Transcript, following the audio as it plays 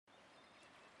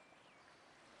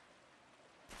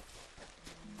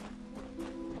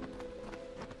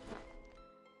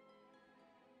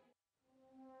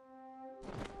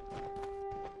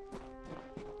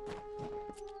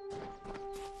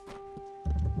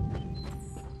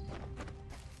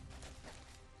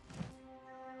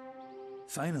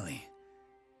Finally,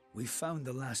 we found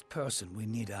the last person we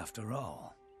need after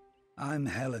all. I'm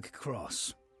Helig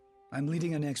Cross. I'm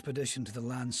leading an expedition to the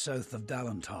land south of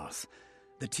Dalantarth,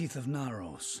 the teeth of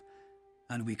Naros,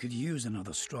 and we could use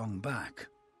another strong back.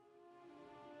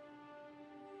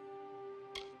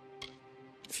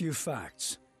 Few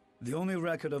facts. The only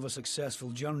record of a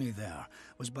successful journey there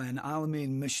was by an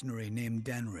Almain missionary named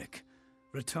Denric,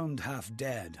 returned half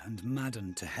dead and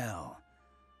maddened to hell.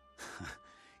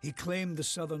 He claimed the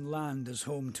southern land as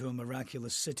home to a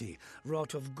miraculous city,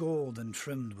 wrought of gold and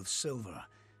trimmed with silver.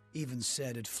 Even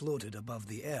said it floated above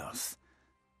the earth.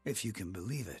 If you can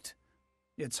believe it.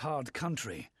 It's hard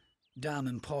country. Damn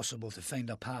impossible to find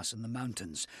a pass in the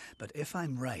mountains. But if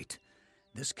I'm right,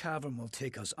 this cavern will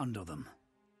take us under them.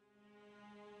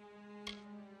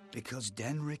 Because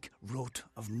Denric wrote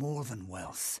of more than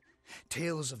wealth.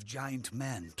 Tales of giant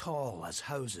men, tall as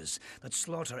houses, that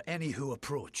slaughter any who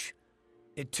approach.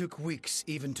 It took weeks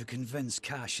even to convince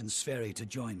Cash and Sverri to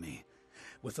join me.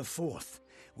 With a fourth,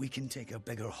 we can take a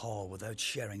bigger haul without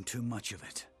sharing too much of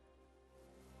it.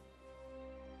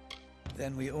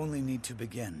 Then we only need to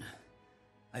begin.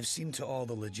 I've seen to all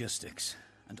the logistics,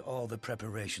 and all the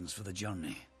preparations for the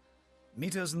journey.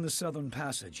 Meet us in the Southern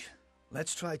Passage.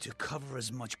 Let's try to cover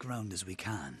as much ground as we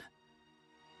can.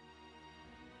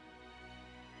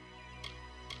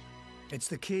 It's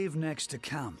the cave next to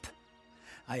camp.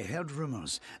 I heard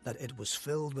rumors that it was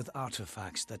filled with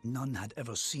artifacts that none had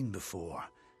ever seen before.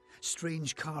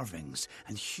 Strange carvings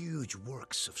and huge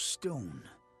works of stone.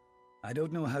 I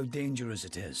don't know how dangerous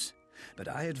it is, but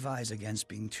I advise against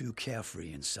being too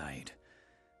carefree inside.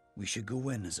 We should go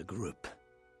in as a group.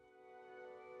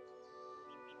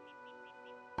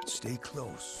 Stay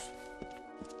close.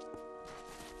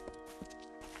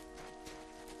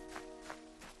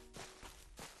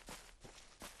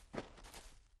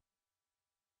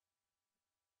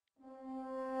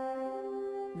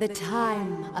 The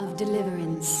time of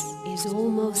deliverance is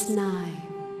almost nigh.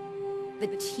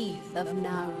 The teeth of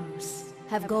Naros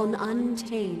have gone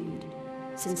untamed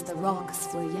since the rocks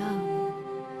were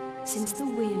young, since the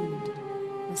wind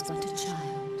was but a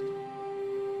child.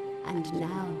 And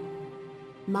now,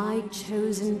 my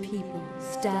chosen people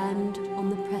stand on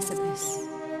the precipice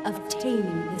of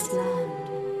taming this land,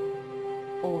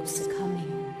 or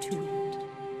succumbing to it.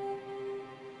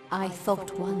 I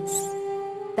thought once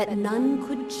that none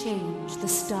could change the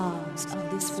stars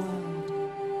of this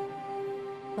world.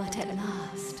 But at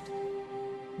last,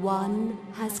 one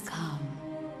has come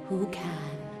who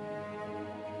can.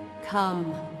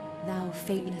 Come, thou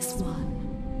fateless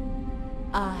one,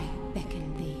 I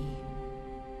beckon thee.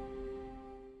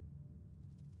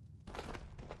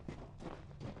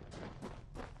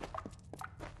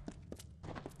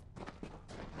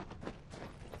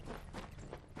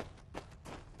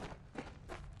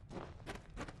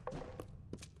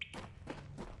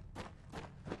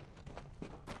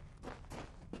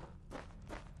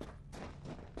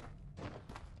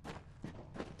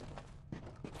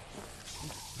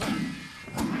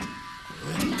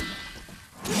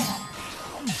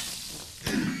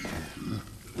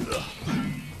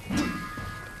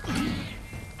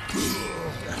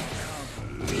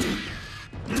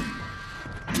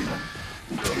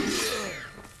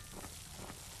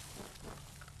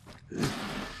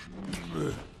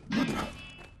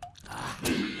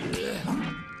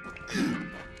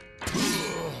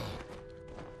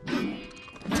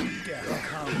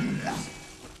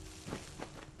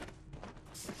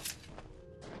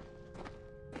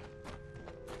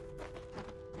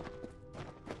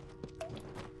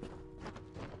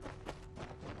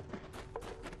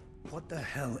 What the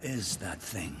hell is that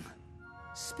thing?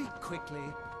 Speak quickly.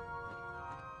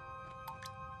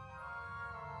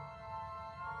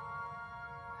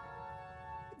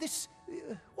 This...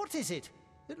 what is it?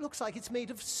 It looks like it's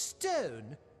made of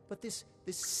stone. But this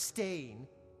stain...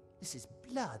 this is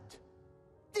blood.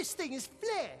 This thing is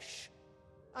flesh!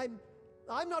 I'm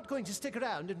not going to stick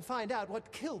around and find out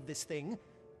what killed this thing.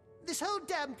 This whole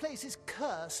damn place is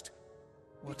cursed.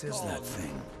 What is that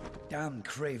thing? Damn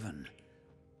craven.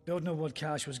 Don't know what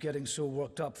Cash was getting so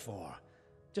worked up for.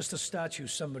 Just a statue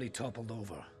somebody toppled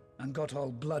over, and got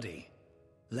all bloody.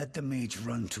 Let the mage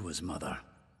run to his mother.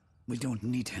 We don't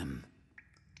need him.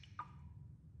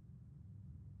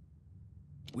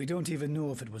 We don't even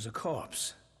know if it was a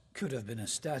corpse. Could have been a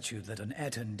statue that an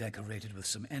Etin decorated with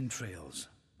some entrails,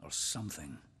 or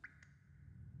something.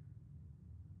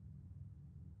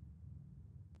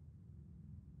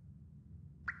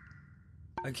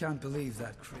 I can't believe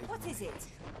that craven... What is it?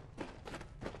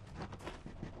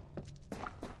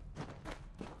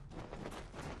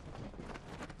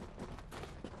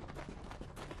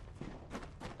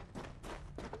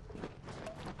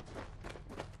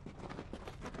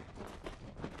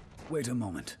 Wait a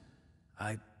moment.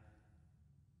 I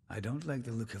don't like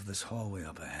the look of this hallway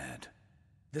up ahead.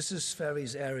 This is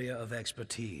Sverri's area of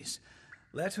expertise.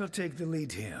 Let her take the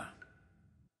lead here.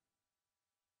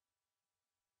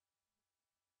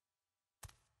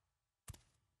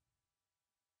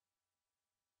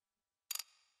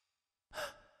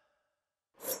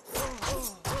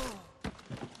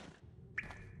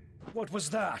 What was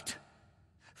that?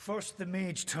 First the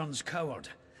mage turns coward,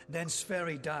 then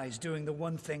Sverri dies doing the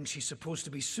one thing she's supposed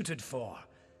to be suited for.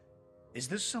 Is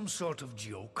this some sort of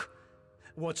joke?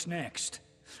 What's next?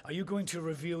 Are you going to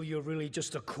reveal you're really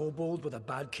just a kobold with a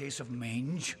bad case of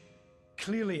mange?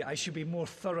 Clearly I should be more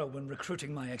thorough when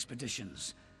recruiting my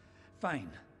expeditions.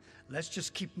 Fine, let's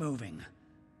just keep moving.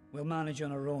 We'll manage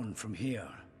on our own from here.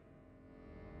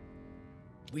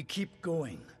 We keep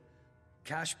going.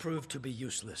 Cash proved to be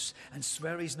useless, and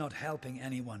Sverri's not helping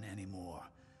anyone anymore.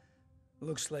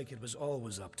 Looks like it was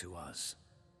always up to us.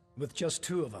 With just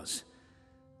two of us,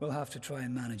 we'll have to try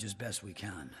and manage as best we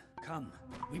can. Come,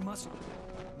 we must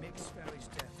make Sverri's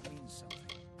death mean something.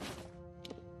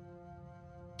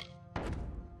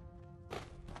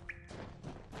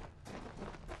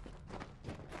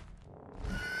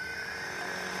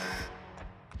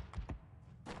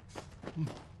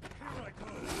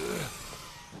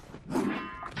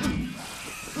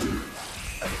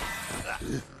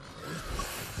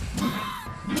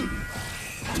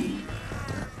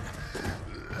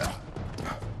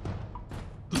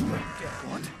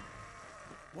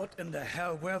 What in the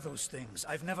hell were those things?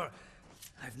 I've never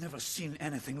seen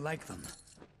anything like them.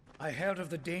 I heard of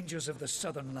the dangers of the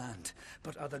southern land,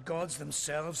 but are the gods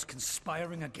themselves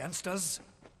conspiring against us?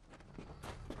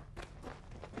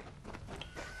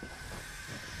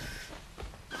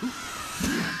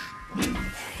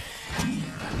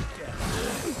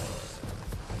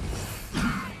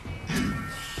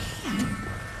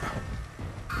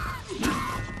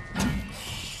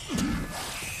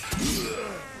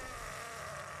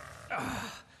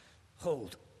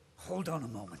 Hold on a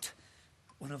moment.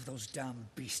 One of those damn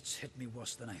beasts hit me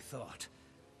worse than I thought.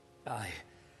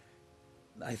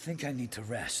 I think I need to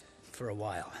rest for a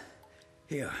while.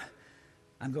 Here,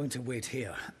 I'm going to wait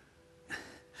here.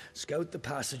 Scout the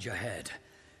passage ahead,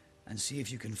 and see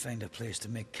if you can find a place to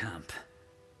make camp.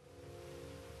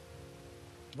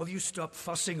 Will you stop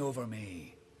fussing over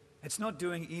me? It's not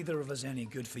doing either of us any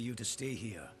good for you to stay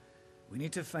here. We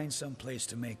need to find some place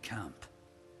to make camp.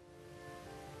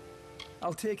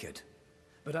 I'll take it,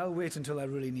 but I'll wait until I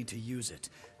really need to use it.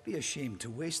 Be a shame to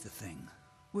waste the thing,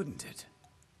 wouldn't it?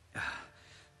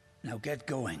 Now get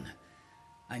going.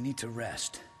 I need to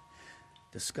rest.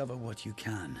 Discover what you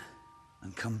can,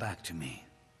 and come back to me.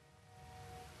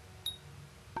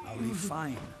 I'll be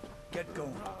fine. Get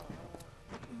going.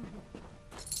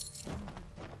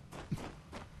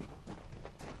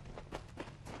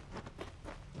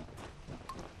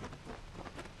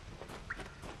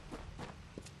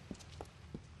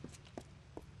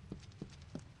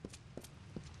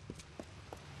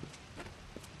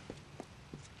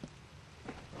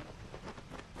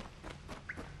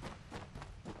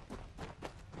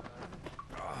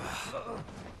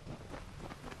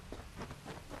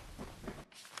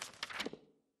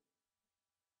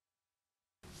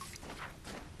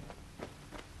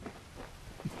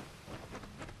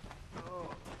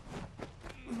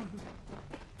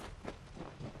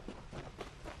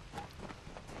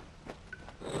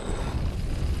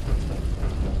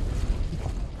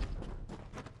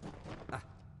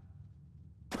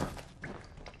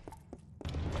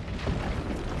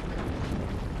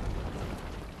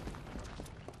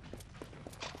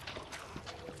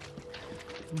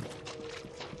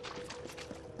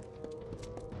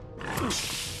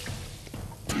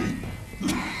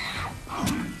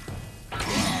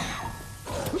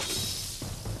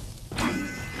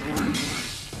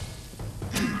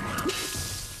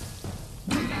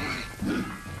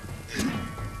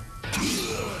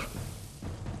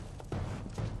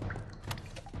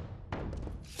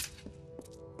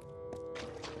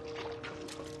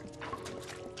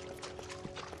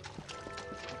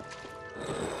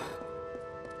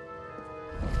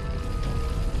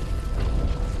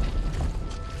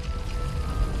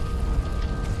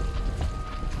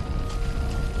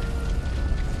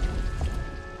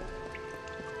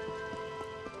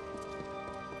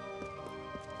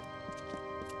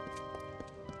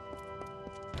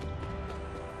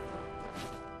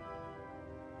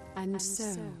 And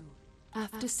so,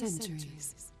 after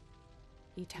centuries,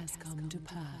 it has come to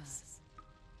pass.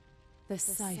 The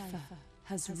cipher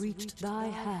has reached thy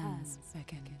hands,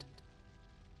 Second.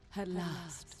 At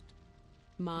last,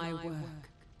 my work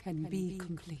can be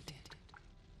completed.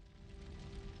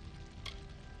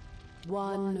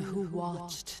 One who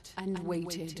watched and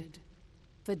waited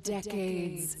for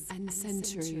decades and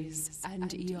centuries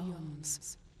and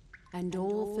eons, and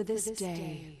all for this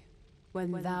day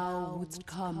when thou wouldst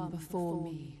come before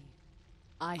me.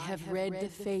 I have read the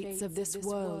fates of this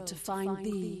world to find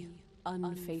thee,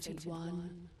 unfated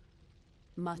one.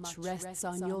 Much rests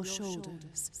on your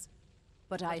shoulders,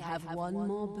 but I have one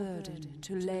more burden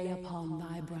to lay upon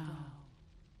thy brow.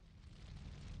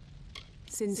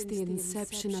 Since the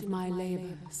inception of my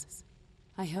labors,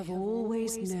 I have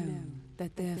always known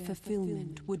that their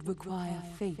fulfillment would require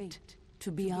fate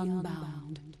to be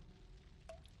unbound.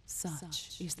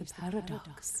 Such is the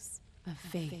paradox of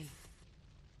faith.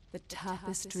 The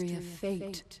tapestry of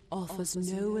fate offers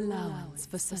no allowance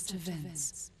for such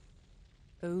events.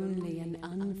 Only an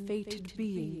unfated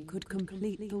being could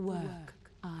complete the work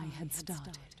I had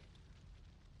started.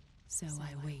 So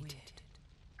I waited,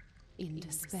 in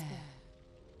despair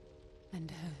and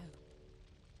hope.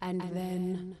 And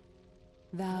then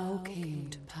thou came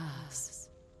to pass.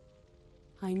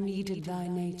 I needed thy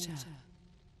nature,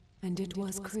 and it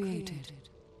was created,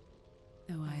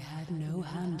 though I had no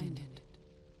hand in it.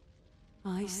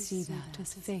 I see that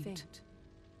as fate,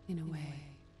 in a way.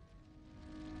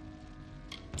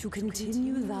 To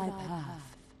continue thy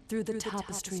path through the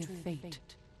tapestry of fate,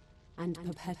 and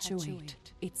perpetuate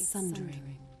its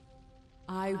sundering,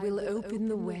 I will open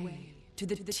the way to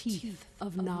the teeth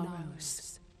of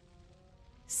Naros.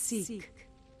 Seek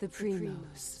the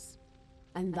Primos,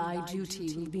 and thy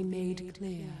duty will be made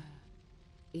clear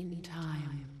in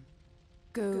time.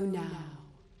 Go now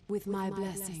with my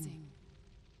blessing.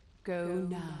 Go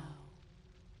now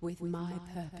with my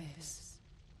purpose.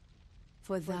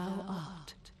 For thou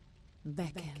art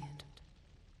beckoned.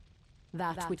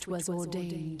 That which was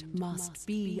ordained must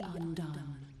be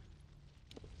undone.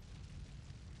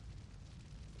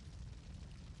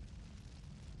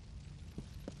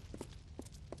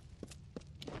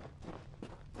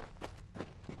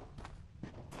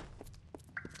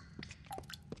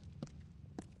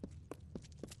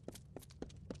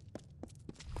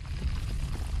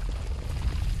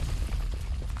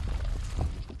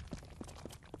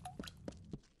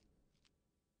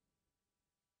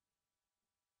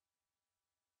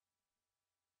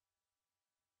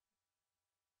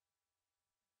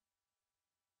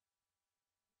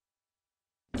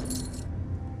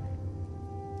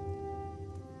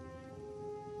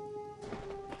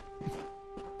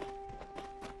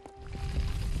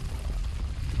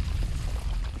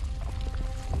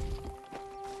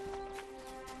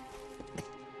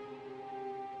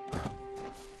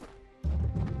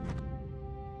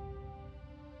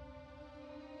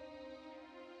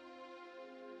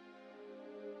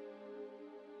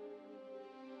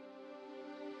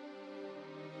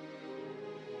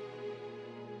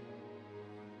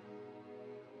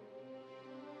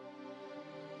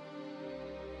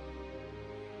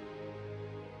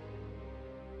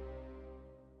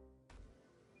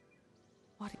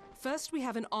 First we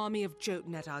have an army of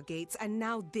Jotun at our gates, and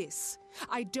now this.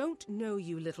 I don't know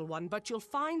you, little one, but you'll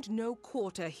find no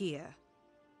quarter here.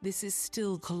 This is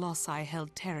still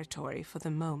Colossi-held territory for the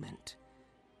moment.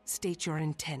 State your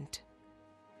intent.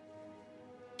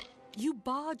 You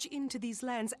barge into these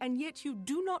lands, and yet you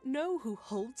do not know who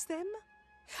holds them?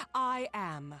 I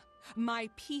am. My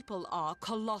people are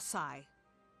Colossi.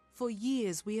 For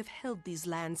years we have held these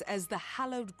lands as the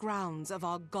hallowed grounds of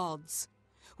our gods.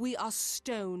 We are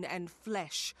stone and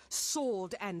flesh,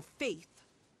 sword and faith.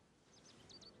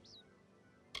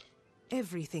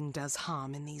 Everything does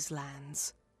harm in these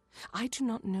lands. I do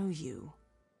not know you,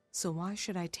 so why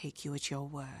should I take you at your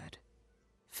word?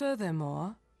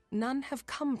 Furthermore, none have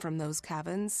come from those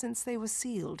caverns since they were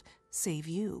sealed, save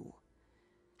you.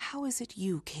 How is it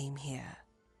you came here?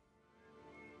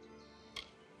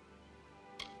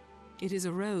 It is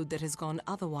a road that has gone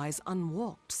otherwise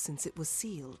unwalked since it was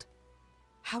sealed.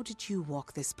 How did you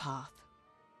walk this path?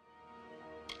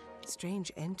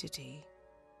 Strange entity.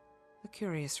 A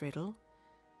curious riddle,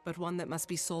 but one that must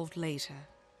be solved later.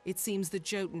 It seems the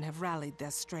Jotun have rallied their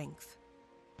strength.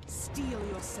 Steel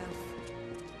yourself.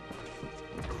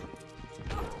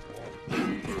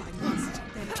 If I must,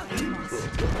 then I must.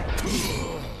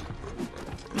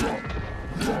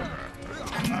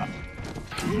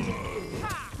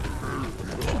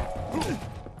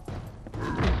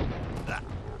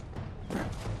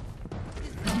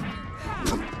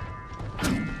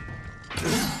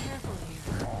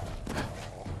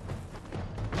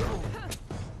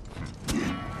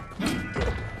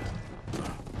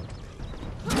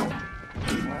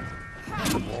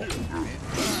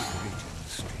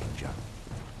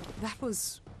 That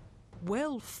was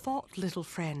well fought, little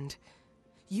friend.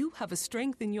 You have a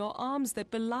strength in your arms that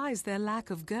belies their lack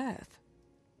of girth.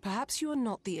 Perhaps you are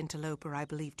not the interloper I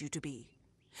believed you to be.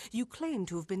 You claim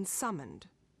to have been summoned.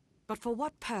 But for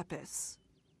what purpose?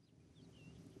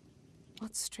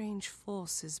 What strange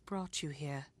forces brought you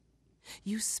here?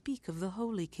 You speak of the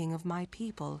Holy King of my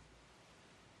people,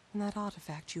 and that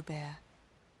artifact you bear.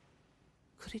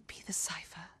 Could it be the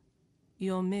cipher?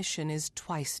 Your mission is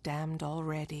twice damned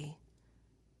already.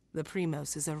 The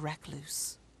Primos is a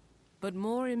recluse. But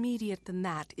more immediate than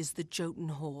that is the Jotun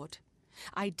horde.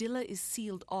 Idilla is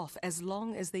sealed off as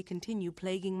long as they continue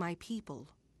plaguing my people.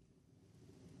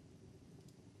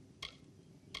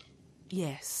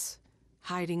 Yes,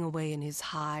 hiding away in his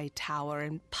high tower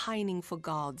and pining for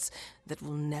gods that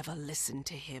will never listen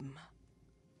to him.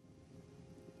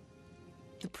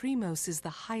 The Primos is the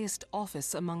highest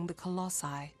office among the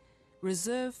Colossi,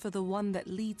 reserved for the one that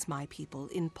leads my people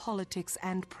in politics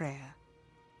and prayer.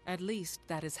 At least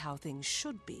that is how things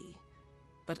should be.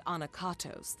 But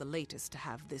Anakatos, the latest to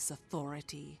have this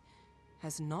authority,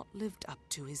 has not lived up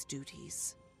to his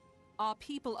duties. Our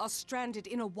people are stranded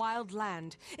in a wild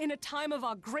land, in a time of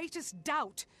our greatest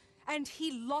doubt, and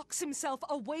he locks himself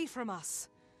away from us.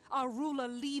 Our ruler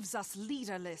leaves us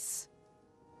leaderless.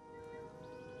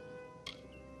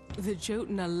 The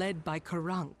Jotun are led by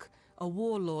Karunk, a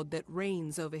warlord that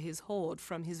reigns over his horde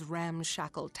from his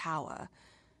ramshackle tower.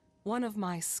 One of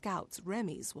my scouts,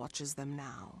 Remy's, watches them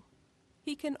now.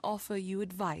 He can offer you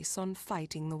advice on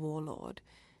fighting the warlord,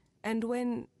 and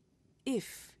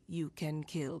if you can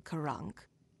kill Karunk,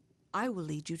 I will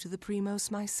lead you to the Primos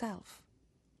myself.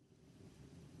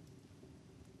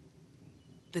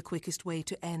 The quickest way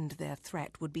to end their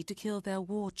threat would be to kill their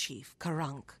war chief,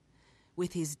 Karunk.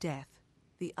 With his death,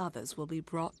 the others will be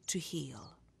brought to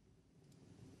heel.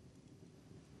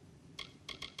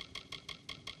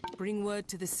 Bring word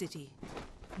to the city.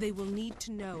 They will need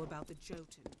to know about the Jotun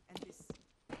and this...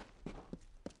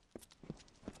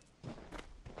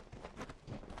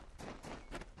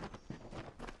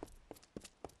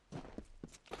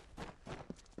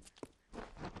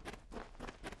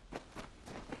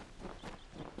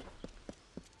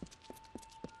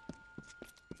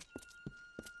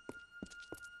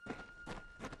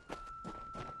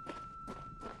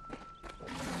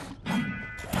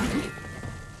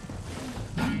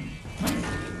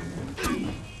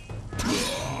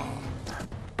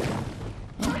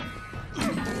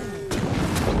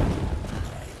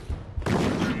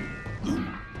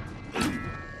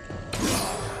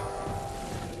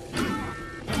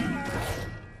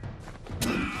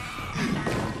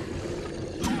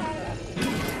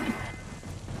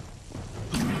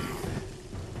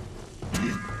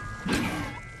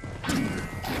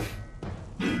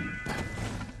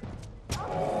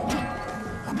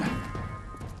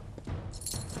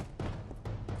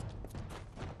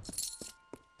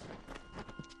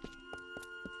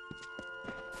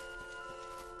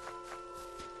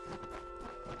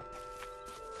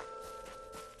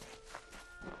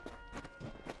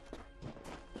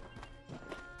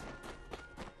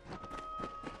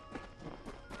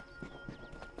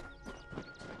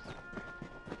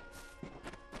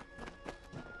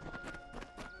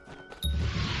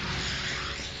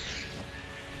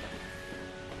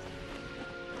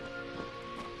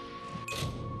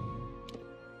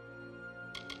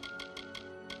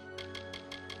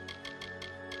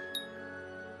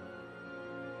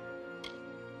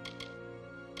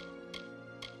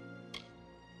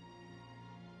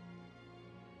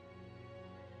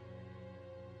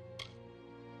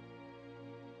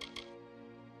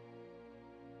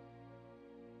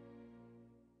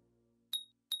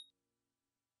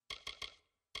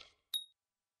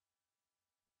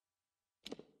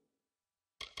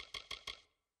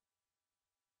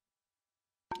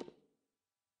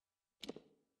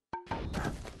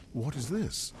 What is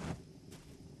this?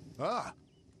 Ah!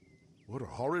 What a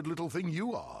horrid little thing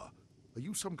you are! Are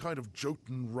you some kind of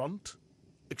Jotun runt?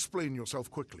 Explain yourself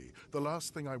quickly. The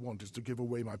last thing I want is to give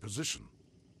away my position.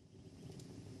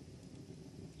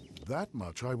 That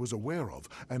much I was aware of,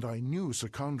 and I knew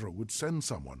Sikandra would send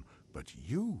someone. But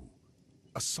you?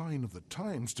 A sign of the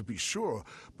times, to be sure,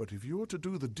 but if you're to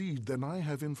do the deed, then I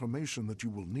have information that you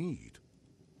will need.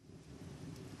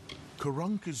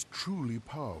 Karunk is truly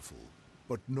powerful,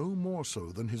 but no more so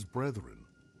than his brethren.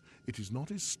 It is not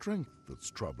his strength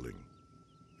that's troubling.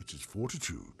 It is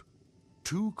fortitude.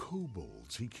 2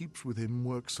 kobolds he keeps with him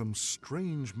work some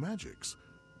strange magics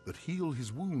that heal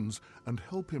his wounds and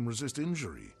help him resist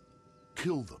injury.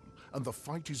 Kill them, and the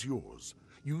fight is yours.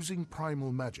 Using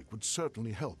primal magic would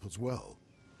certainly help as well.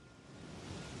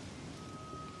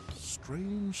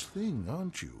 Strange thing,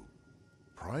 aren't you?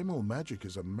 Primal magic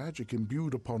is a magic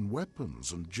imbued upon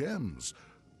weapons and gems.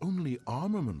 Only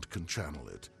armament can channel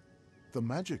it. The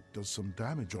magic does some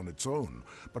damage on its own,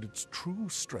 but its true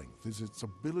strength is its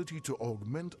ability to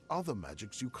augment other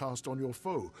magics you cast on your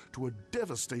foe to a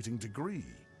devastating degree.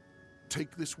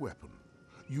 Take this weapon,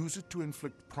 use it to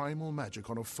inflict primal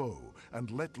magic on a foe, and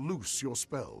let loose your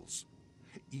spells.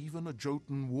 Even a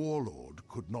Jotun warlord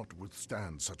could not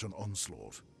withstand such an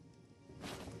onslaught.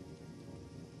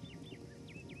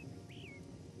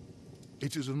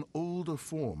 It is an older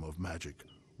form of magic,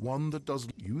 one that does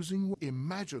using.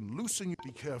 Imagine loosing.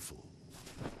 Be careful.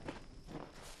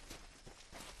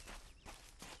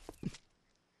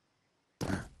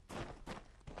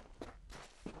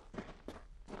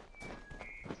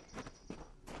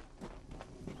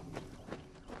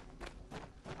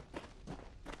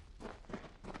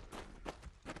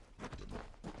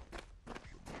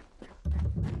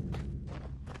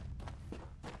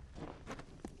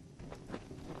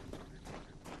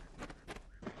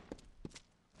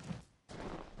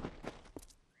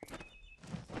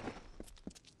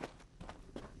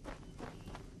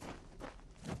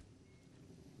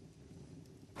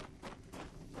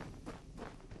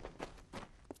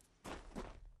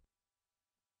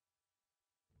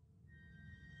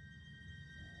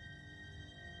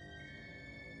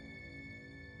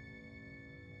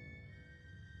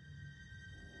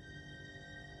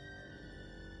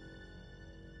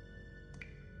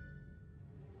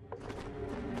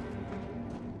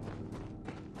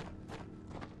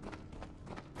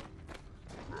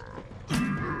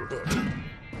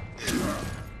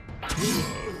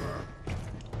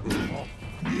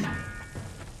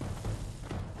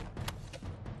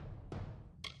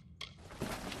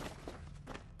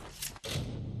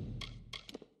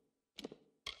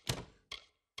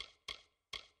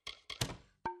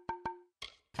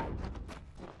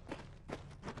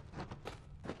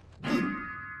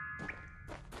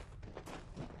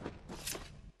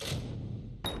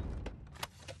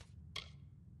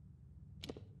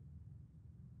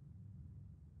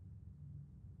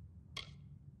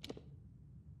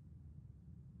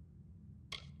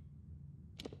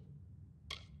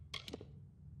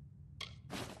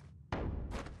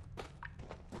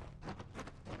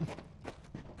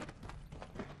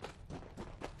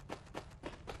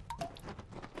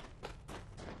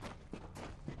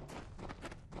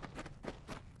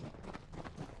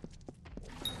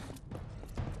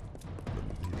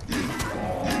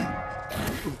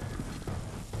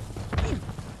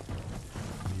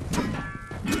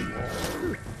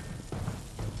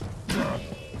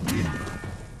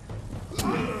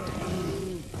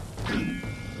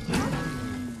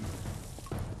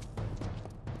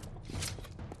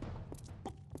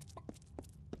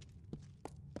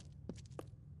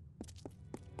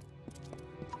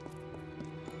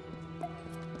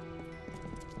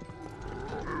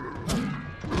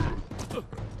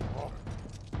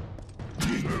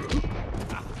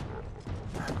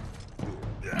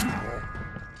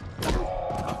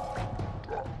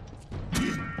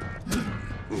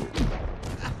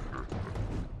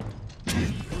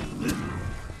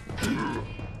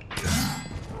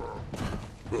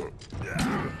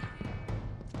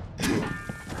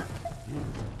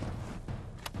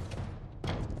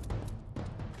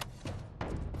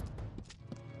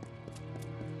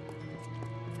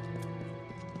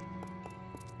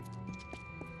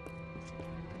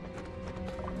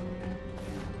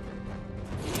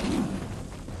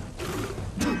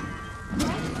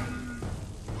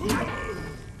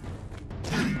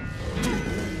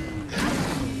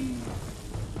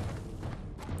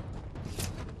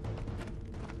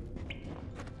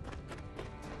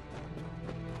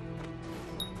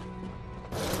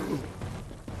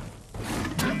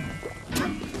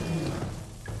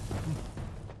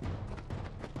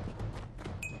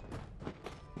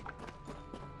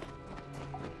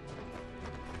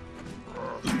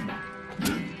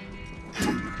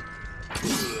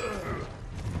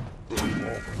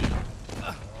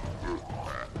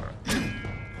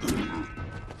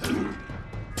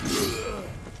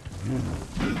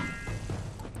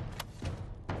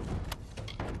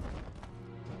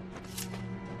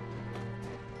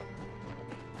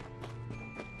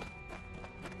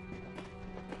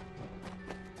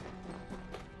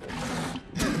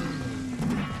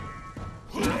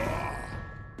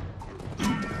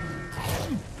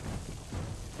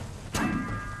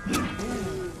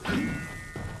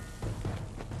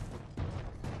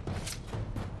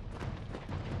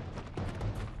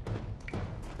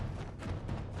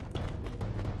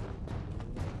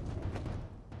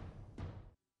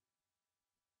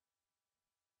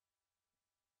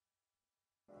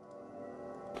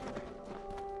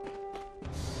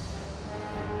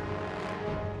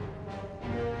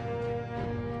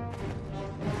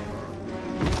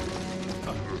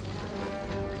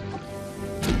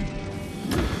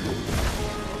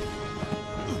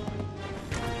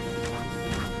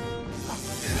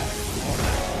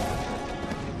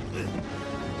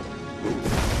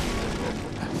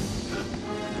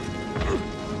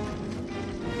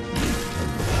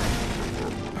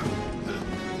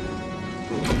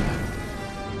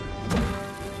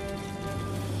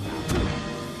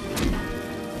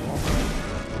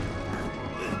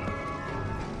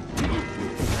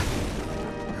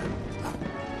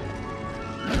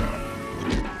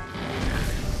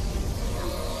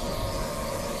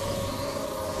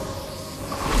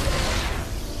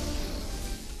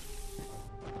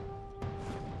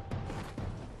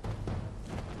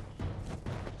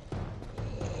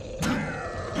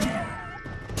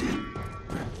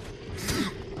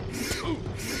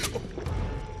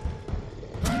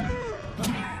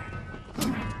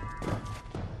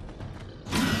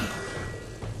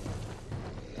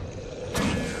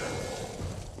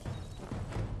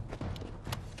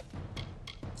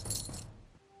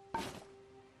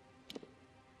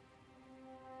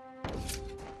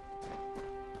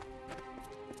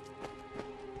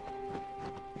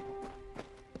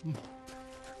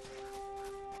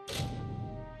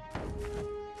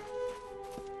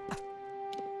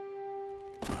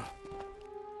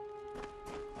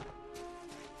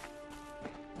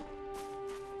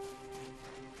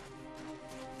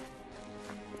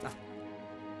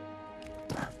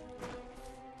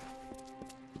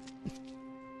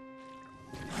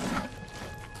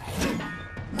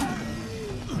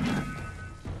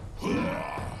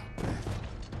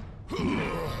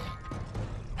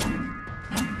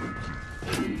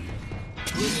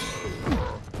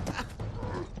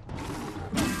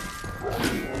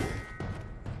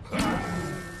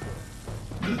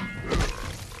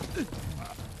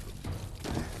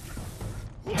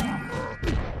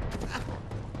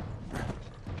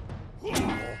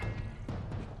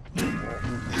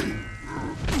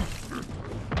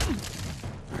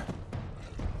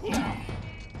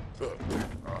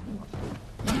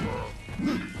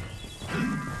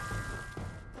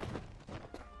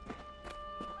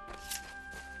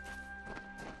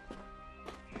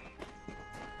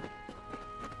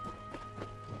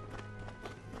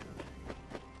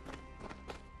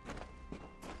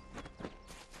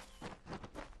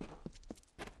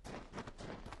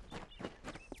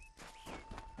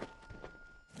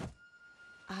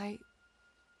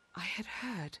 I had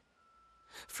heard.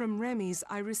 From Remy's,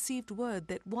 I received word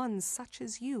that one such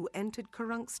as you entered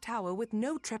Karunk's tower with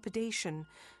no trepidation,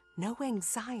 no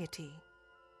anxiety.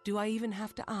 Do I even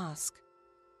have to ask?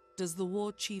 Does the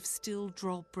war chief still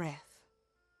draw breath?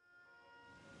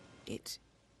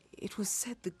 It was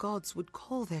said the gods would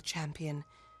call their champion,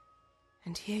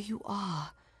 and here you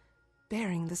are,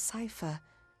 bearing the cipher,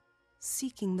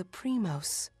 seeking the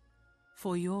Primos.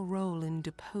 For your role in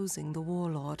deposing the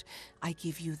warlord, I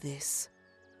give you this.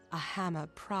 A hammer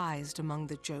prized among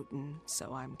the Jotun,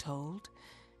 so I'm told.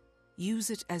 Use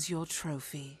it as your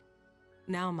trophy.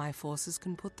 Now my forces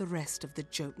can put the rest of the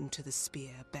Jotun to the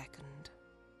spear beckoned.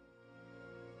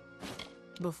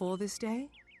 Before this day,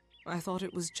 I thought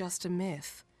it was just a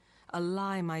myth, a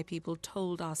lie my people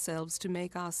told ourselves to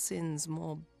make our sins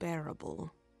more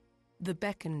bearable. The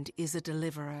beckoned is a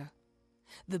deliverer.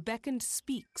 The beckoned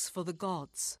speaks for the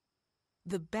gods.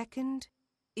 The beckoned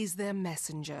is their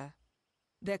messenger,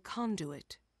 their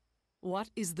conduit. What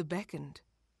is the beckoned?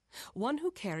 One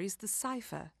who carries the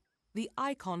cipher, the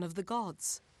icon of the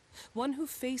gods. One who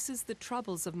faces the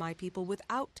troubles of my people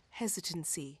without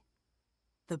hesitancy.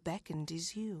 The beckoned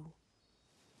is you.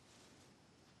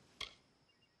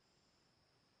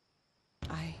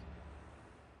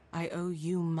 I owe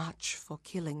you much for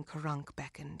killing Karunk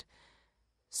beckoned,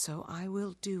 so I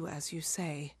will do as you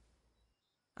say.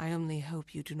 I only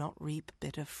hope you do not reap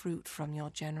bitter fruit from your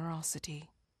generosity.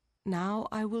 Now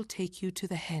I will take you to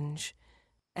the henge,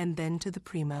 and then to the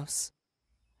Primos,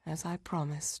 as I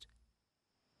promised.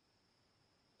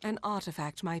 An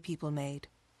artifact my people made.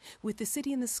 With the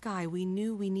city in the sky, we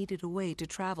knew we needed a way to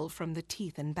travel from the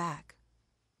teeth and back.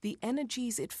 The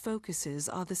energies it focuses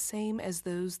are the same as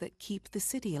those that keep the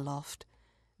city aloft.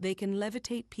 They can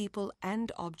levitate people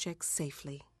and objects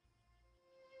safely.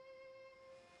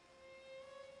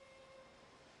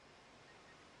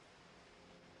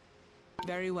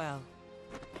 Very well.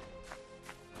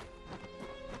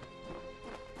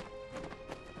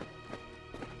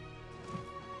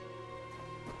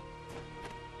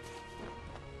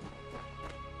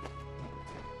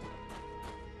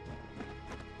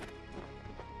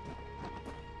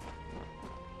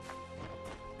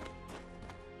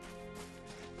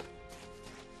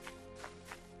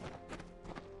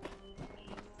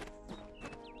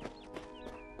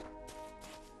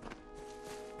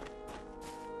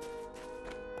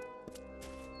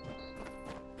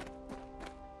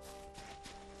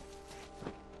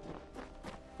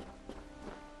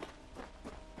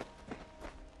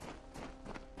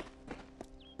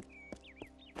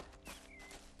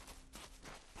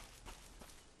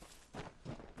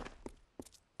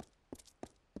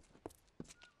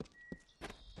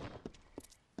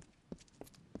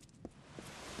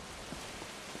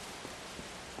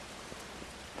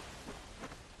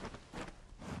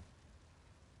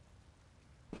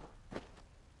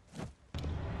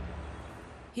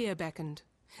 Here, beckoned.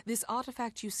 This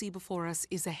artifact you see before us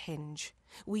is a henge.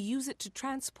 We use it to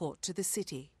transport to the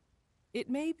city. It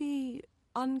may be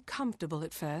uncomfortable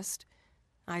at first.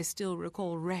 I still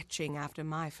recall retching after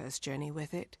my first journey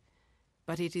with it.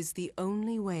 But it is the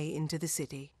only way into the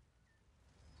city.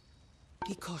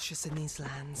 Be cautious in these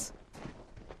lands.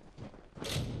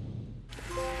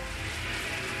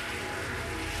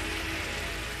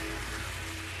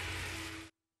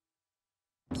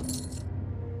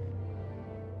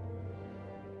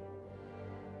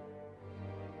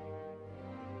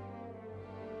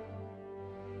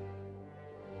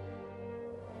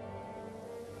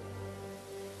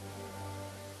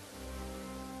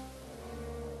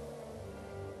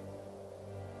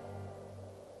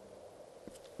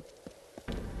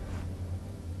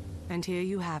 And here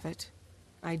you have it,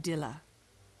 Idilla,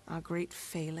 our great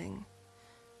failing.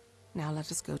 Now let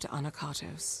us go to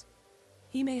Anakatos.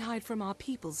 He may hide from our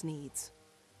people's needs,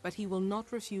 but he will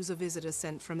not refuse a visitor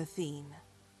sent from Athene.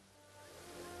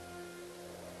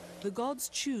 The gods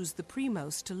choose the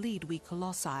Primos to lead we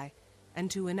Colossi,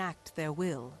 and to enact their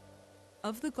will.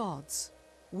 Of the gods,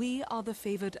 we are the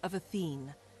favored of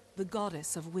Athene, the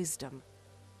goddess of wisdom.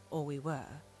 Or we were.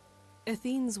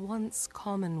 Athene's once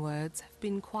common words have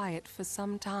been quiet for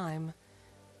some time.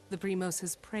 The Primos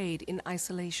has prayed in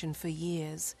isolation for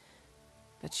years,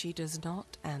 but she does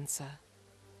not answer.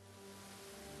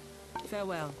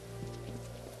 Farewell.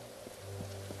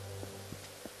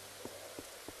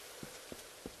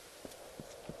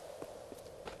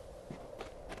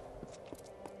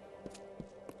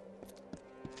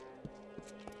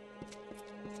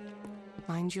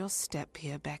 Mind your step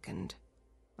here, beckoned.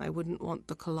 I wouldn't want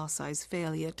the Colossi's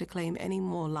failure to claim any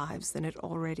more lives than it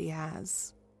already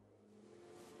has.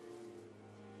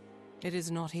 It is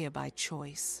not here by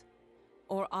choice.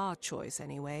 Or our choice,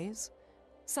 anyways.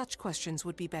 Such questions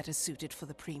would be better suited for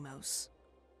the Primos.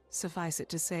 Suffice it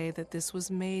to say that this was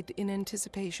made in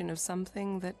anticipation of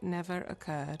something that never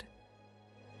occurred.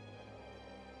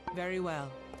 Very well.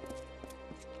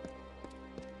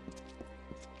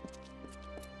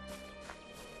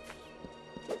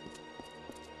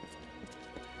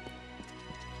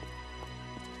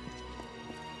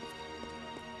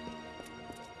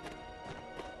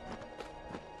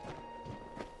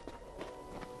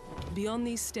 Beyond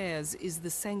these stairs is the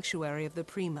sanctuary of the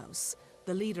Primos,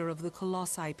 the leader of the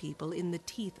Colossi people in the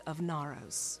teeth of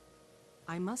Naros.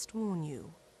 I must warn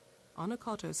you,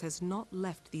 Anakotos has not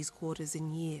left these quarters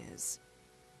in years.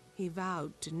 He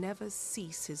vowed to never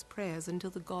cease his prayers until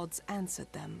the gods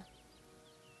answered them,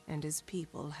 and his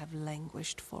people have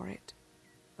languished for it.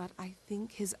 But I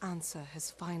think his answer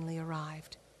has finally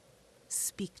arrived.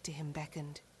 Speak to him,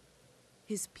 beckoned.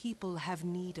 His people have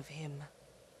need of him.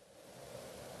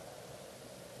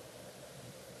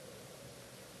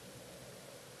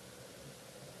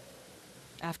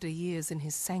 After years in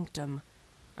his sanctum,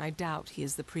 I doubt he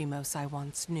is the Primos I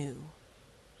once knew.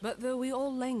 But though we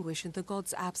all languish in the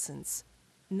god's absence,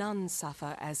 none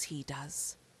suffer as he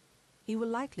does. He will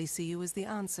likely see you as the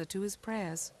answer to his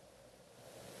prayers.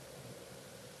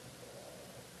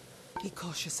 Be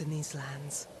cautious in these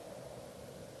lands.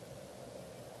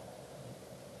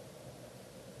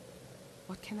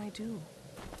 What can I do?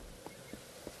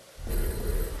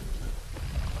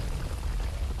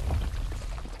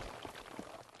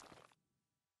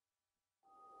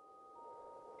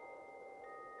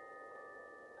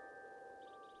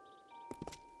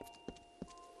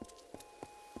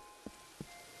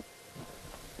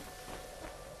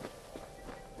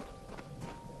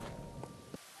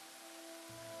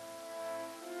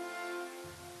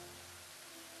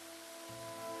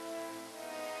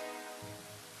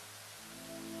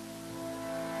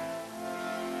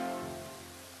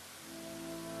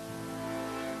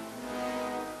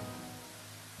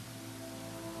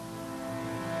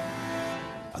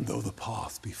 And though the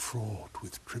path be fraught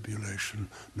with tribulation,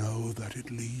 know that it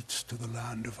leads to the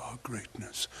land of our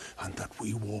greatness, and that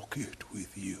we walk it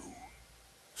with you.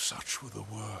 Such were the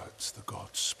words the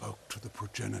gods spoke to the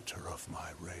progenitor of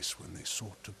my race when they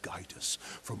sought to guide us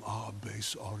from our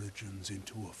base origins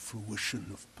into a fruition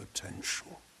of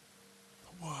potential.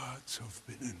 The words have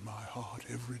been in my heart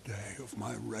every day of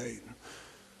my reign,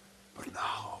 but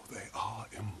now they are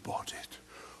embodied.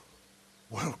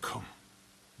 Welcome,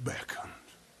 beckoned.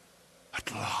 At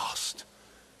last,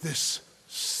 this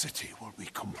city will be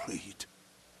complete.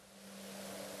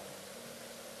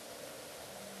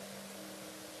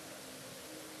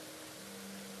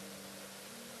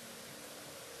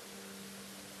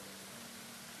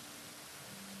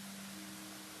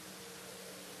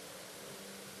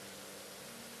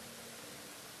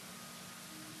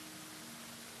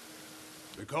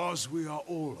 Because we are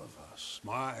all of us,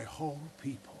 my whole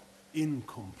people,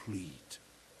 incomplete.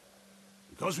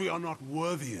 Because we are not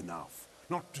worthy enough,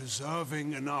 not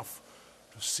deserving enough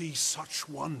to see such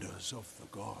wonders of the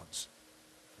gods.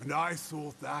 And I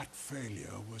thought that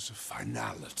failure was a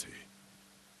finality.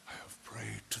 I have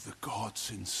prayed to the gods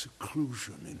in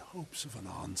seclusion in hopes of an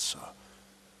answer,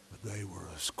 but they were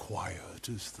as quiet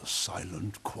as the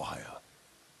silent choir.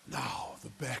 Now the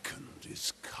beckoned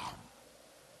is come.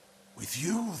 With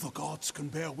you, the gods can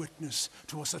bear witness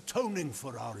to us atoning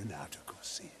for our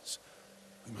inadequacies.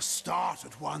 We must start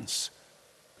at once,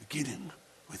 beginning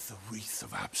with the wreath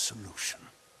of absolution.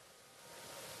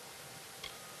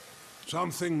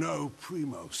 Something no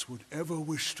Primos would ever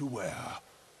wish to wear.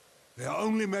 They are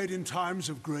only made in times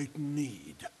of great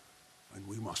need, when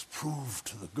we must prove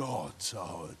to the gods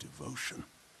our devotion.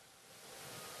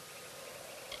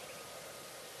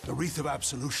 The wreath of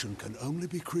absolution can only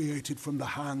be created from the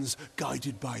hands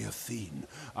guided by Athene.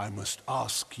 I must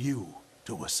ask you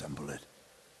to assemble it.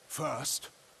 First,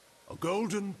 a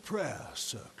golden prayer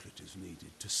circlet is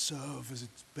needed to serve as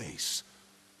its base.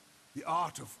 The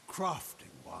art of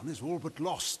crafting one is all but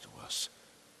lost to us,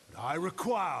 but I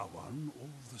require one all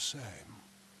the same.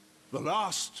 The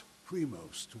last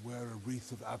Primos to wear a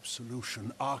wreath of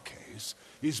absolution, Arches,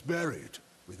 is buried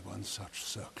with one such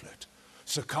circlet.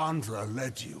 Secandra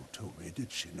led you to me, did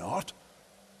she not?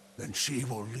 Then she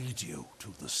will lead you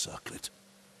to the circlet.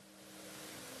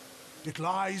 It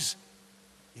lies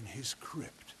in his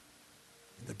crypt,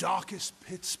 in the darkest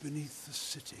pits beneath the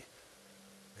city.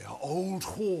 They are old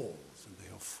halls, and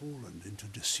they have fallen into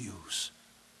disuse.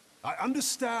 I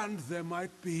understand there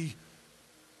might be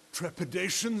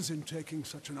trepidations in taking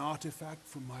such an artifact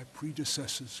from my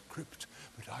predecessor's crypt,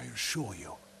 but I assure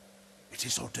you, it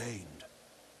is ordained.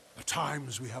 The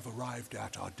times we have arrived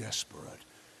at are desperate,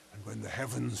 And when the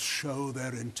heavens show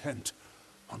their intent,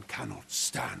 one cannot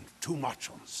stand too much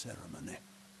on ceremony.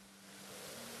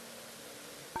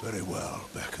 Very well,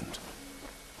 beckoned.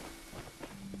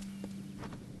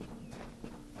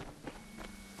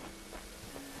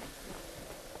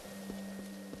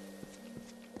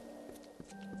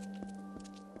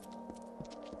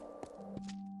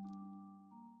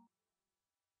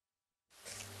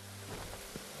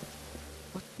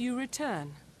 You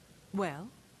return. Well,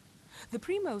 the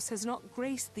Primos has not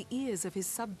graced the ears of his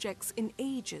subjects in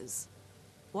ages.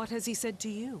 What has he said to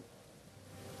you?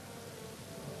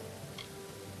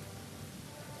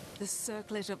 The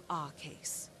Circlet of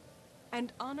Arcase.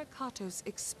 And Anakatos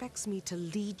expects me to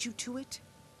lead you to it?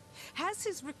 Has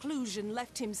his reclusion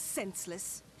left him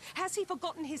senseless? Has he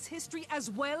forgotten his history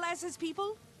as well as his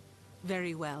people?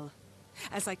 Very well.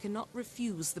 As I cannot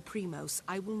refuse the Primos,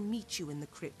 I will meet you in the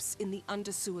crypts, in the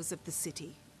undersewers of the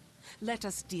city. Let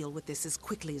us deal with this as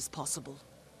quickly as possible.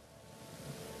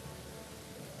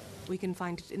 We can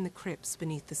find it in the crypts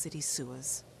beneath the city's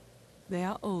sewers. They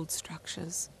are old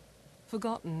structures,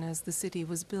 forgotten as the city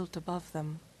was built above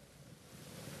them.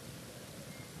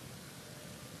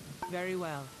 Very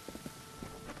well.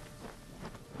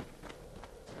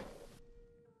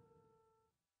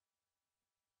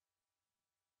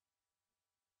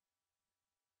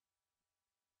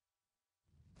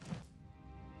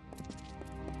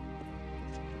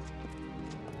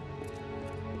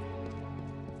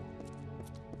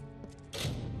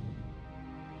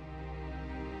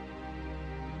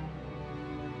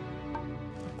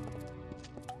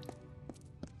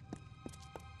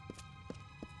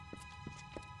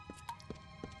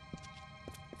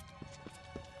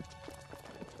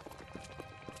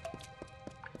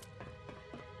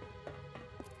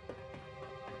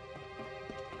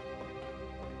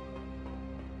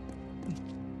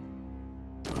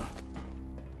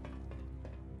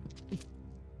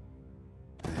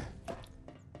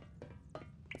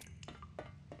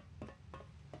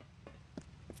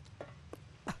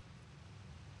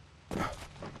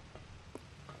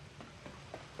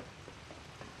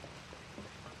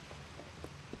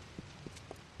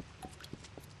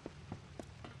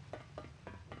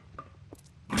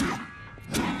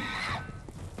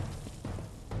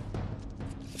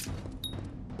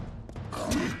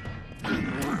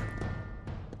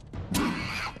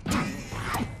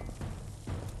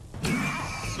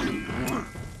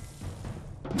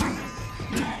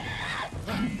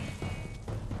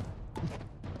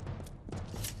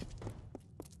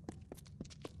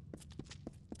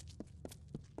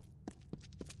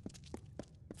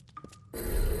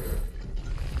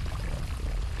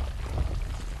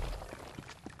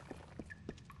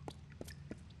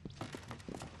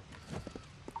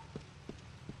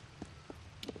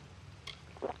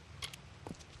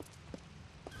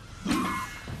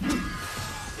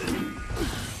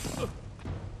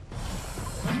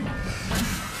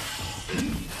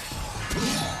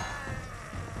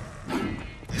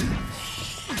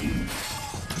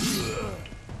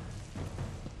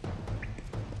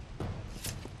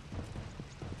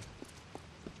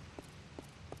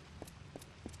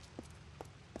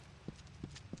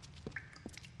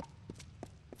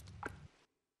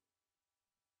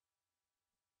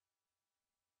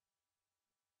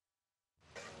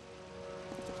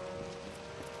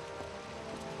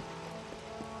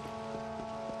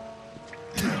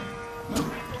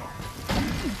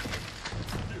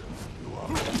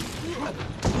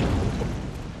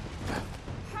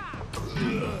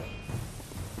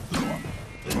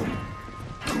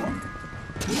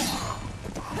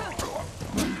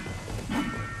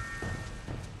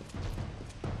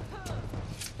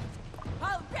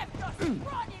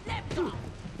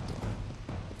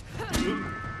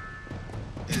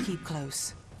 Keep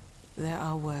close. There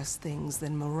are worse things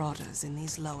than marauders in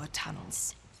these lower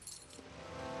tunnels.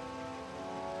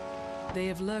 They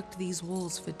have lurked these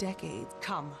walls for decades.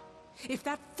 Come. If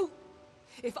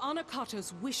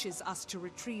Anakatos wishes us to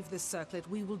retrieve this circlet,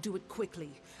 we will do it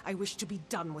quickly. I wish to be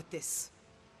done with this.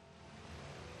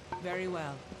 Very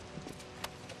well.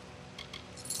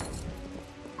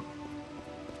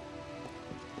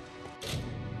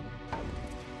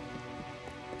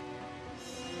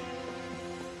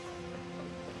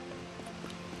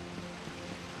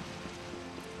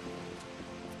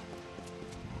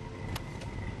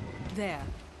 There.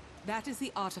 That is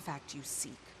the artifact you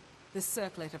seek. The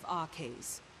Circlet of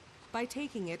Arcase. By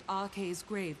taking it, Arcase's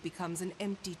grave becomes an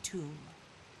empty tomb.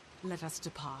 Let us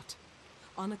depart.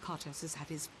 Anakatos has had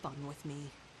his fun with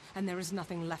me, and there is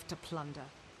nothing left to plunder.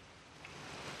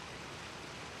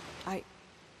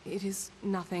 It is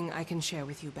nothing I can share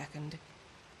with you, Beckoned.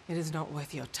 It is not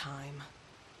worth your time.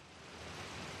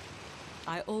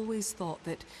 I always thought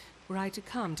that were I to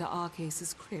come to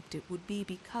Arceus' crypt, it would be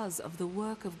because of the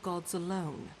work of gods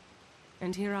alone.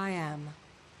 And here I am,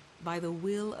 by the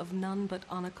will of none but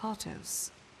Iniquity,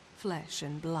 flesh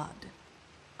and blood.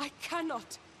 I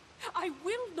cannot! I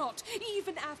will not!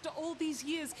 Even after all these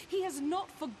years, he has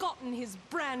not forgotten his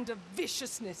brand of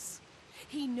viciousness.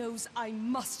 He knows I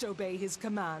must obey his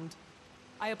command.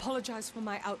 I apologize for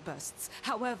my outbursts.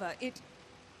 However, it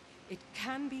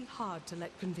can be hard to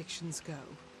let convictions go.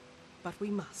 But we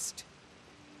must.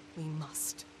 We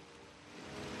must.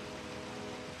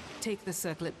 Take the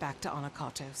circlet back to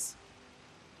Iniquity.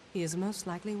 He is most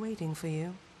likely waiting for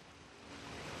you.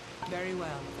 Very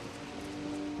well.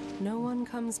 No one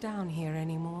comes down here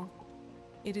anymore.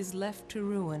 It is left to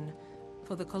ruin,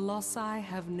 for the Colossi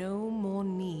have no more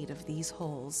need of these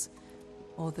halls,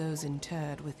 or those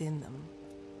interred within them.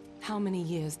 How many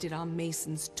years did our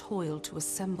masons toil to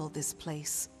assemble this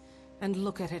place? And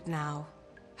look at it now.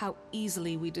 How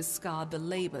easily we discard the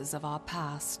labors of our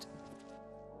past.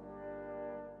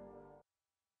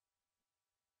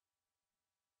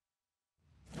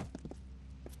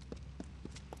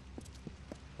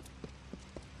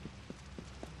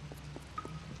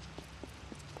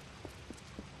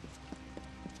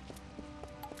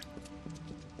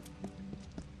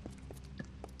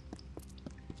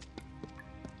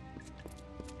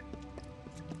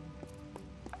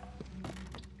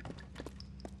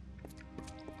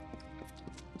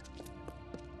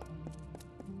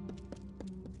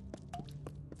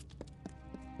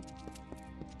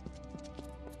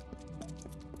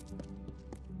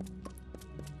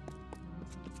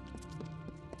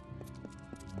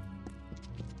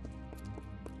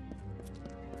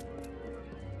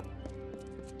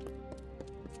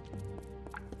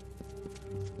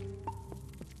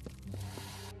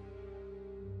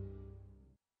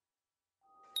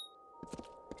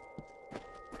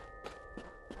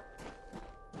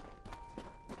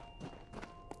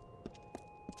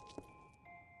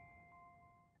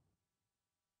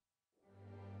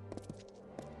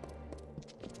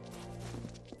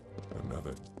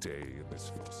 Another day in this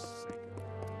forsaken...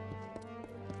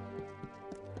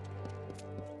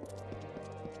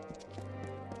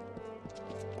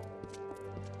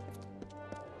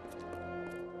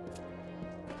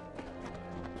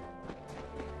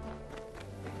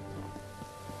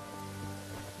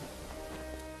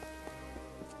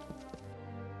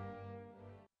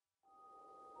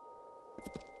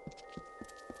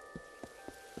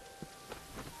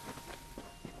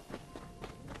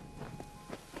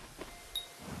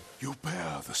 You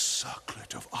bear the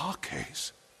circlet of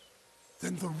Arceus.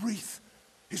 Then the wreath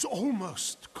is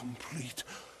almost complete.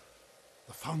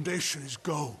 The foundation is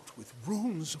gold with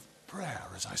runes of prayer,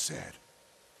 as I said.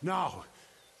 Now,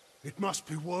 it must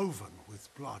be woven with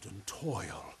blood and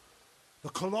toil. The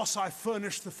Colossi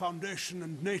furnish the foundation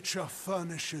and nature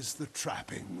furnishes the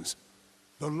trappings.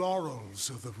 The laurels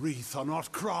of the wreath are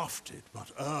not crafted, but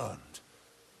earned.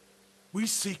 We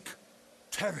seek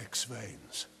Teryx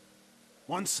veins.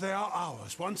 Once they are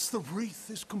ours, once the wreath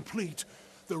is complete,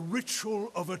 the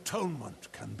ritual of atonement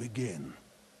can begin.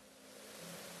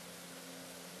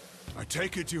 I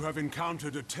take it you have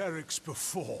encountered a Teryx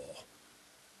before.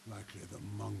 Likely the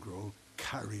mongrel,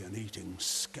 carrion-eating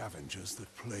scavengers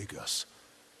that plague us.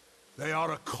 They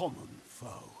are a common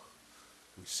foe.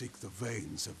 We seek the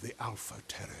veins of the Alpha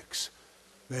Teryx.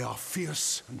 They are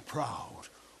fierce and proud,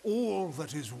 all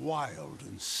that is wild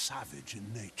and savage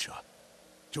in nature.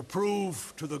 To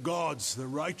prove to the gods the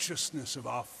righteousness of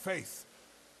our faith,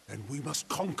 then we must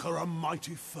conquer a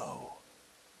mighty foe.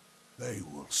 They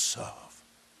will serve.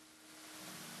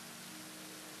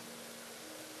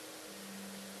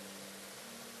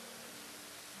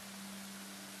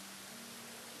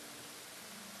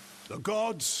 The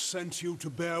gods sent you to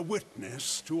bear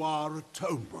witness to our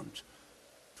atonement.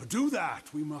 To do that,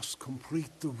 we must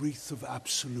complete the Wreath of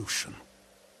Absolution.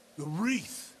 The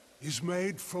wreath is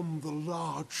made from the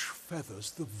large feathers,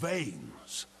 the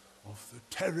veins of the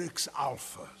Teryx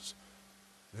Alphas.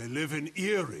 They live in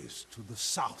Eries to the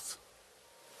south.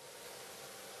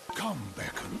 Come,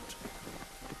 Beckoned.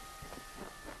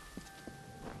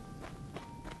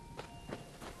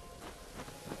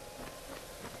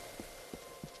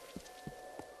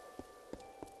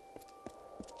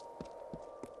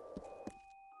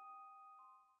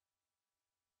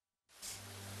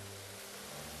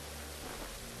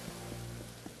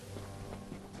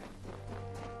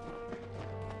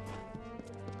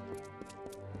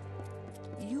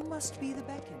 You must be the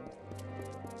Beckoned.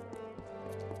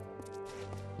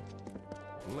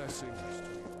 Blessings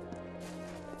to you.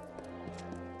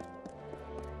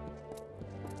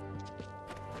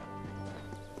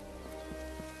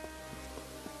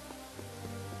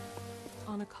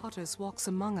 Onicatus walks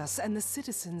among us, and the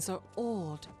citizens are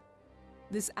awed.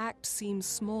 This act seems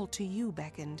small to you,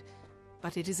 Beckoned,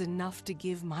 but it is enough to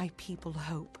give my people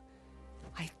hope.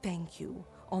 I thank you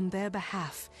on their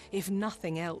behalf, if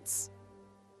nothing else.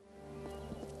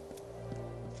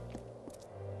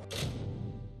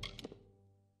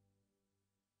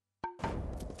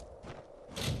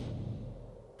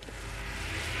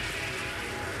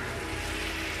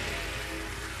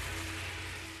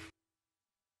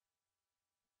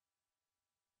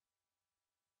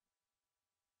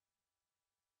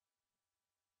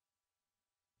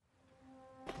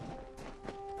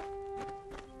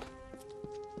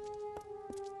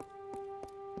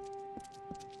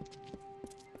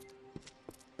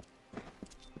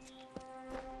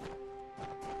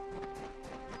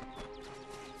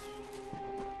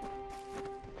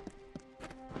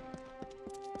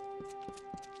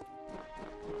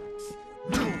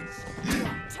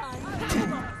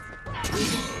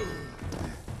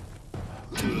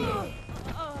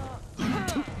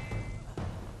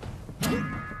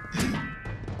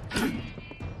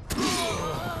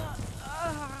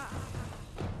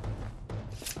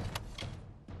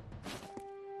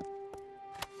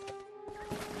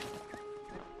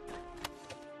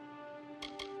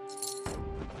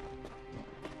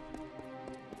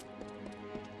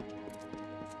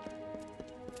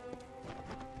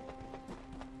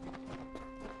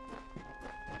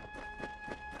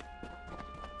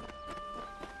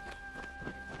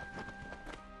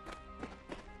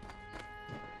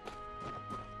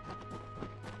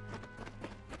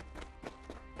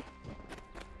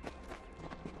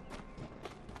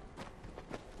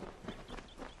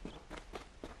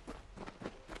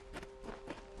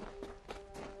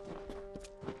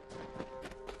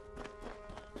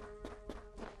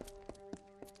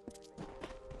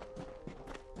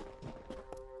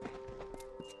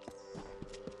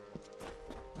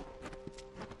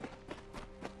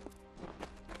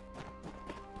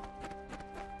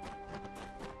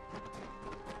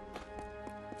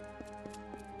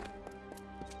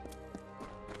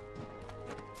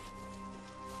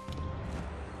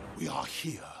 We are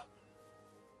here.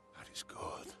 That is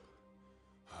good.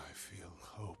 I feel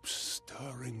hope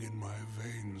stirring in my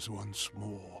veins once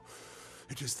more.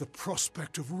 It is the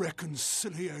prospect of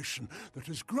reconciliation that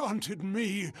has granted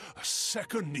me a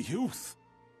second youth.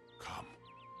 Come.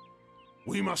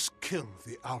 We must kill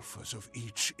the alphas of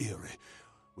each Eyrie.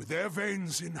 With their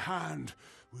veins in hand,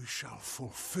 we shall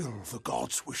fulfill the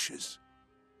gods' wishes.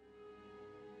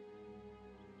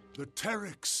 The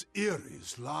Teryx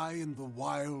Eyries lie in the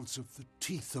wilds of the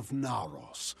teeth of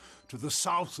Naros, to the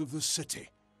south of the city.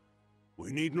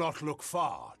 We need not look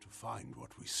far to find what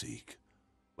we seek.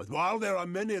 But while there are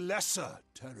many lesser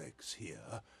Teryx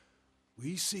here,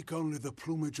 we seek only the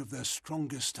plumage of their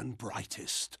strongest and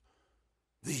brightest.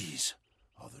 These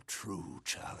are the true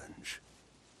challenge.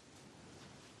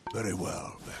 Very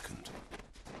well, Beckoned.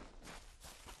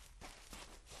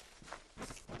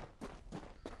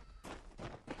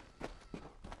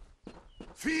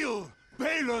 Feel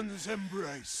Balin's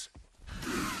embrace.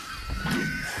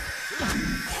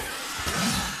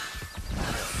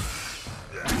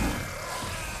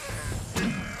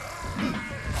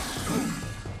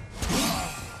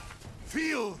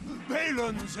 Feel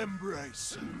Balin's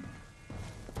embrace.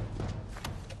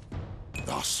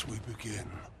 Thus we begin.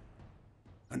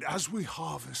 And as we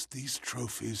harvest these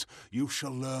trophies, you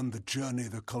shall learn the journey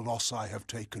the Colossi have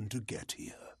taken to get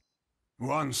here.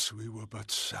 Once we were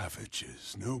but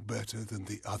savages, no better than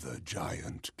the other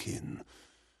giant kin.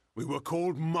 We were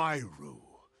called Myru,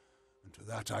 and to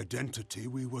that identity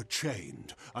we were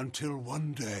chained until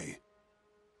one day,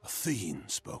 Athene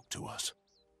spoke to us.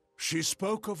 She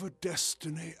spoke of a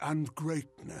destiny and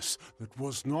greatness that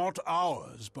was not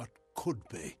ours, but could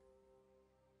be.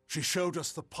 She showed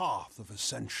us the path of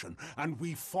ascension, and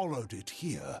we followed it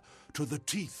here, to the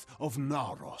teeth of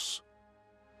Naros.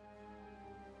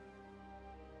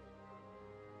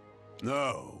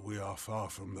 No, we are far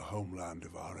from the homeland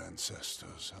of our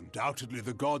ancestors. Undoubtedly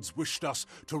the gods wished us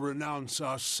to renounce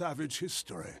our savage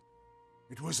history.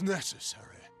 It was necessary.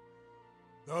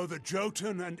 Though the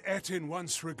Jotun and Etin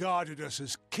once regarded us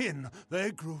as kin,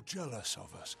 they grew jealous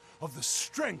of us, of the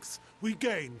strength we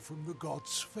gained from the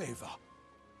gods' favor.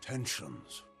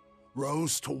 Tensions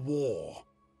rose to war.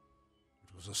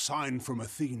 It was a sign from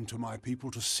Athene to my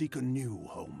people to seek a new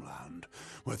homeland,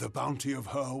 where the bounty of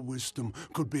her wisdom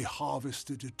could be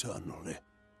harvested eternally.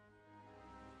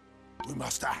 We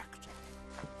must act.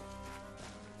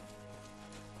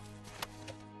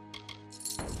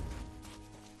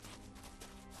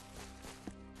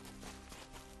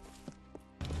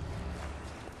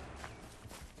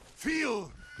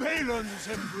 Feel Balin's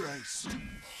embrace!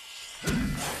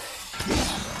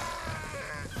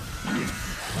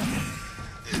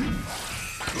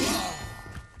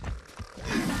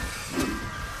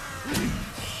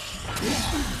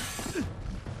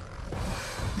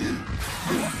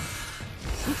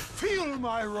 Feel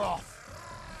my wrath!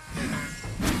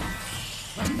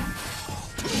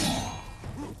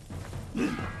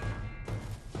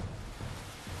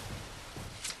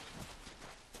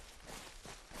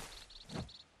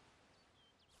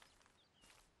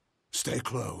 Stay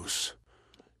close.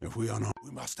 If we are not,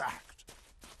 we must act.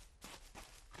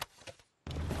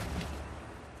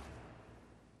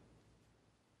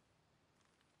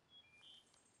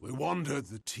 We wandered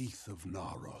the teeth of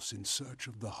Naros in search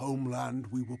of the homeland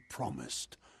we were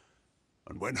promised.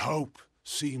 And when hope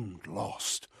seemed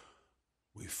lost,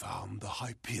 we found the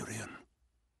Hyperion.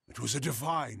 It was a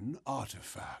divine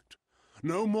artifact.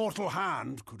 No mortal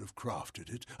hand could have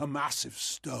crafted it, a massive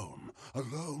stone,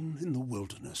 alone in the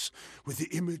wilderness, with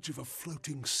the image of a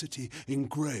floating city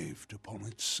engraved upon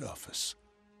its surface.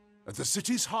 At the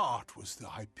city's heart was the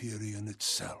Hyperion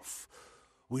itself.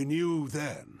 We knew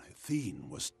then Athene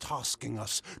was tasking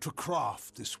us to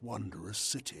craft this wondrous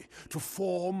city, to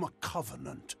form a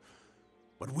covenant.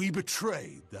 But we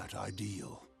betrayed that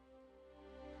ideal.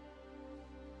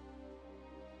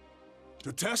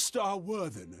 To test our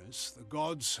worthiness, the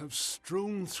gods have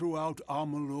strewn throughout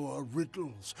Amalur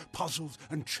riddles, puzzles,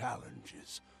 and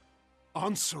challenges.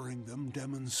 Answering them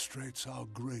demonstrates our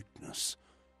greatness.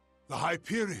 The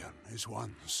Hyperion is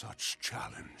one such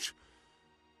challenge.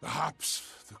 Perhaps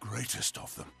the greatest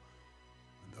of them.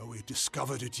 And though we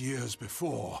discovered it years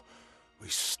before, we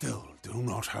still do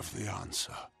not have the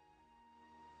answer.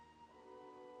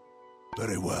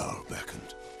 Very well,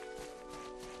 beckoned.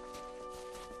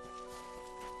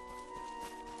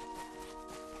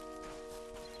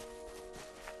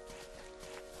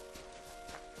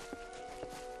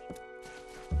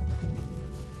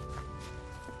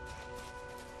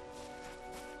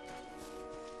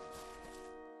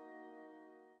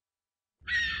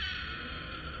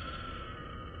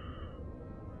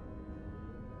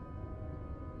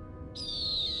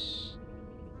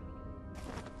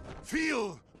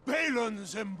 Feel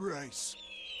Balin's embrace!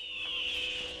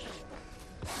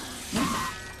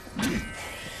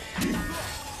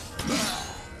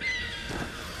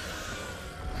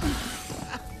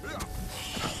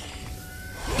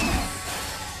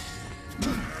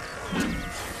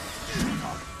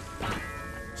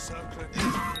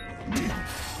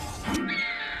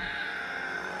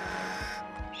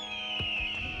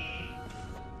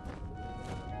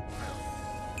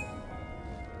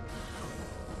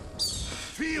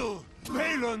 Feel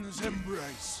Balin's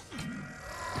embrace!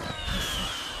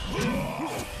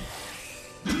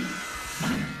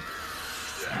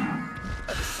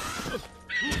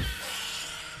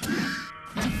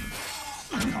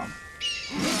 Come.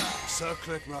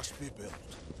 Circlet must be built.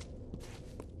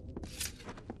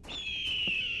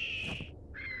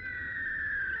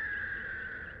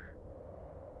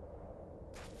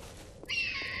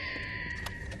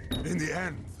 In the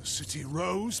end, the city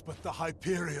rose, but the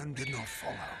Hyperion did not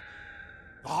follow.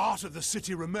 The heart of the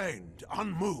city remained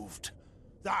unmoved.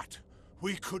 That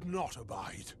we could not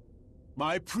abide.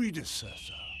 My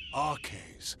predecessor,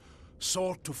 Arcades,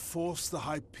 sought to force the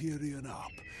Hyperion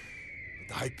up, but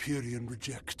the Hyperion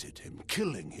rejected him,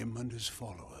 killing him and his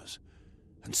followers,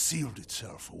 and sealed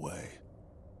itself away.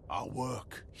 Our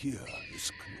work here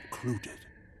is concluded.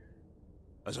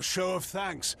 As a show of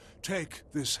thanks, take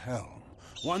this helm.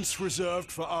 Once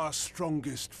reserved for our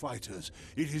strongest fighters,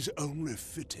 it is only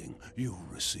fitting you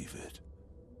receive it.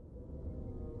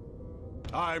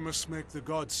 I must make the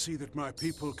gods see that my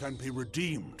people can be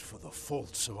redeemed for the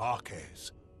faults of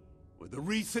Arcades. With the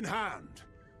wreath in hand,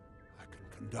 I can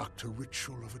conduct a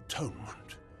ritual of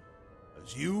atonement.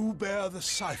 As you bear the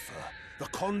cipher, the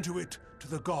conduit to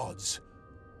the gods,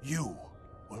 you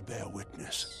will bear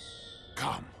witness.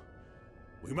 Come,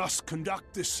 we must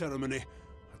conduct this ceremony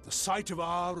the site of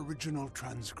our original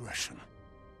transgression.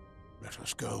 Let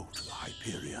us go to the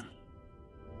Hyperion.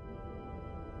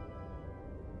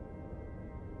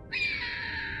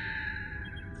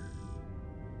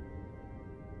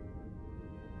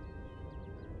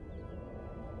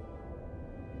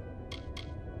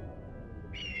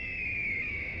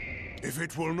 If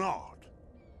it will not,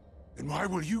 then why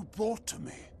were you brought to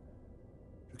me?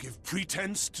 To give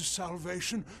pretense to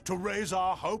salvation, to raise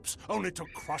our hopes, only to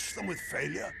crush them with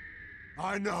failure?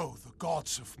 I know the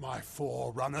gods of my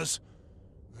forerunners.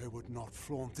 They would not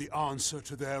flaunt the answer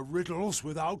to their riddles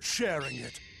without sharing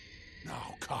it.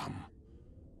 Now come.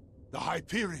 The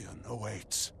Hyperion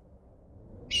awaits.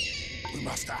 We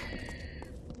must act.